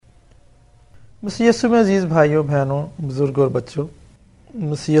مسیح یسوع میں عزیز بھائیوں بہنوں بزرگوں اور بچوں،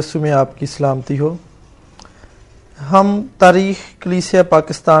 مسیح یسوع میں آپ کی سلامتی ہو۔ ہم تاریخ کلیسیاء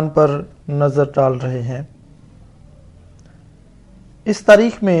پاکستان پر نظر ڈال رہے ہیں۔ اس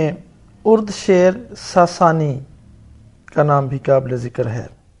تاریخ میں ارد شیر ساسانی کا نام بھی قابل ذکر ہے۔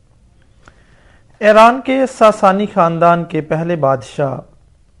 ایران کے ساسانی خاندان کے پہلے بادشاہ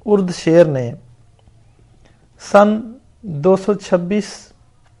ارد شیر نے سن 226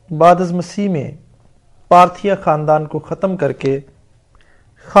 بعد از مسیح میں پارتھیا خاندان کو ختم کر کے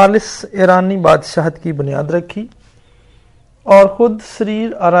خالص ایرانی بادشاہت کی بنیاد رکھی اور خود سریر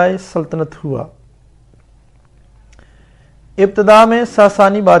آرائے سلطنت ہوا۔ ابتدا میں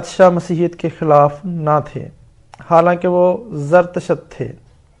ساسانی بادشاہ مسیحیت کے خلاف نہ تھے، حالانکہ وہ زرتشت تھے۔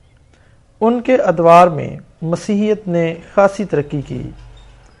 ان کے ادوار میں مسیحیت نے خاصی ترقی کی۔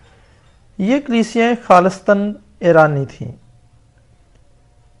 یہ کلیسیاں خالصتاً ایرانی تھیں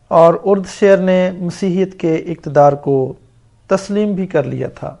اور ارد شیر نے مسیحیت کے اقتدار کو تسلیم بھی کر لیا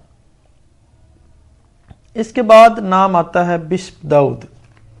تھا۔ اس کے بعد نام آتا ہے بشپ داؤد۔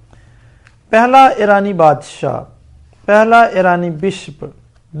 پہلا ایرانی بشپ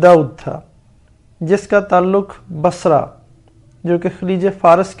داؤد تھا، جس کا تعلق بصرہ، جو کہ خلیج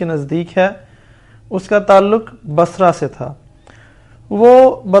فارس کے نزدیک ہے، اس کا تعلق بصرہ سے تھا۔ وہ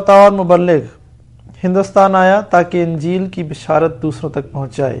بطور مبلغ ہندوستان آیا تاکہ انجیل کی بشارت دوسروں تک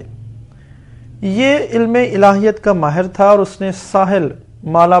پہنچائے۔ یہ علم الہیت کا ماہر تھا اور اس نے ساحل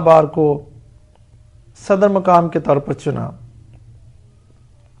مالابار کو صدر مقام کے طور پر چنا۔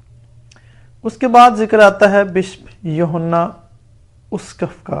 اس کے بعد ذکر آتا ہے بشپ یوحنا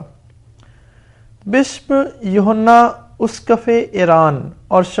اسقف کا۔ بشپ یوحنا اسقف ایران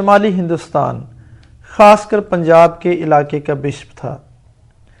اور شمالی ہندوستان، خاص کر پنجاب کے علاقے کا بشپ تھا۔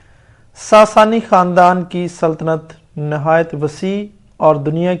 ساسانی خاندان کی سلطنت نہایت وسیع اور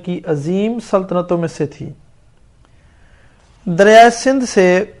دنیا کی عظیم سلطنتوں میں سے تھی۔ دریائے سندھ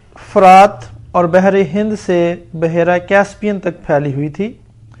سے فرات اور بحر ہند سے بحیرہ کیسپین تک پھیلی ہوئی تھی۔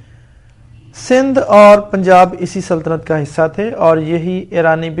 سندھ اور پنجاب اسی سلطنت کا حصہ تھے اور یہی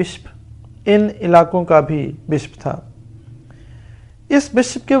ایرانی بشپ ان علاقوں کا بھی بشپ تھا۔ اس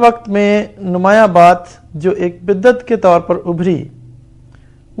بشپ کے وقت میں نمایاں بات جو ایک بدعت کے طور پر ابھری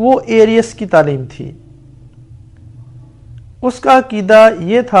وہ ایریس کی تعلیم تھی۔ اس کا عقیدہ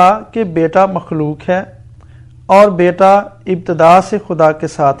یہ تھا کہ بیٹا مخلوق ہے اور بیٹا ابتدا سے خدا کے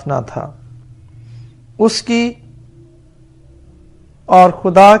ساتھ نہ تھا۔ اس کی اور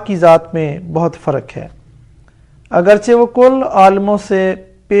خدا کی ذات میں بہت فرق ہے، اگرچہ وہ کل عالموں سے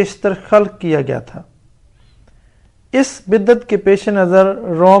پیشتر خلق کیا گیا تھا۔ اس بدعت کے پیش نظر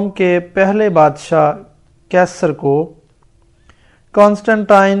روم کے پہلے بادشاہ کیسر کو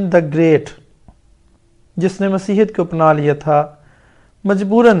کانسٹنٹائن دا گریٹ، جس نے مسیحیت کو اپنا لیا تھا،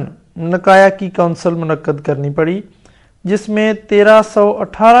 مجبوراً نکایا کی کونسل منعقد کرنی پڑی، جس میں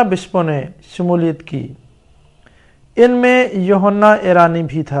 1318 بشپوں نے شمولیت کی۔ ان میں یوحنا ایرانی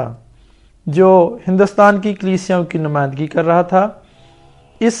بھی تھا، جو ہندوستان کی کلیسیاؤں کی نمائندگی کر رہا تھا۔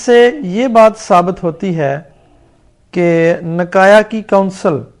 اس سے یہ بات ثابت ہوتی ہے کہ نکایا کی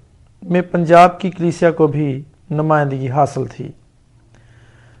کونسل میں پنجاب کی کلیسیا کو بھی نمائندگی حاصل تھی،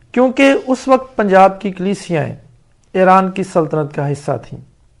 کیونکہ اس وقت پنجاب کی کلیسیاں ایران کی سلطنت کا حصہ تھیں۔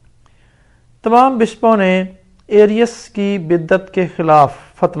 تمام بشپوں نے ایریس کی بدعت کے خلاف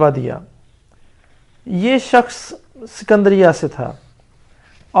فتویٰ دیا۔ یہ شخص سکندریہ سے تھا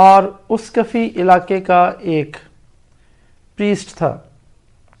اور اسقفی علاقے کا ایک پریسٹ تھا۔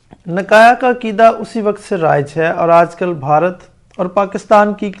 نکایا کا عقیدہ اسی وقت سے رائج ہے اور آج کل بھارت اور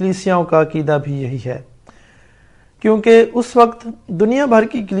پاکستان کی کلیسیاؤں کا عقیدہ بھی یہی ہے، کیونکہ اس وقت دنیا بھر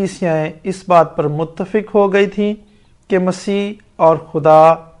کی کلیسیاں اس بات پر متفق ہو گئی تھیں کہ مسیح اور خدا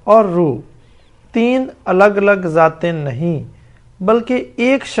اور روح تین الگ الگ ذاتیں نہیں، بلکہ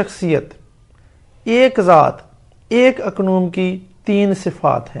ایک شخصیت، ایک ذات، ایک اقنوم کی تین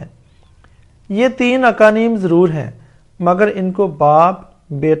صفات ہیں۔ یہ تین اقانیم ضرور ہیں، مگر ان کو باپ،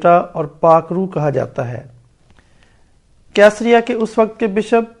 بیٹا اور پاک روح کہا جاتا ہے۔ کیسریا کے اس وقت کے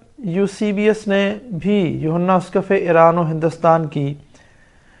بشپ یوسیبیس نے بھی یوحنا اسقف ایران و ہندوستان کی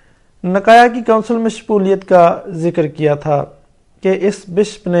نکایا کی کونسل میں شمولیت کا ذکر کیا تھا کہ اس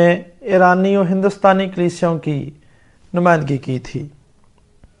بشپ نے ایرانی و ہندوستانی کلیسیاؤں کی نمائندگی کی تھی۔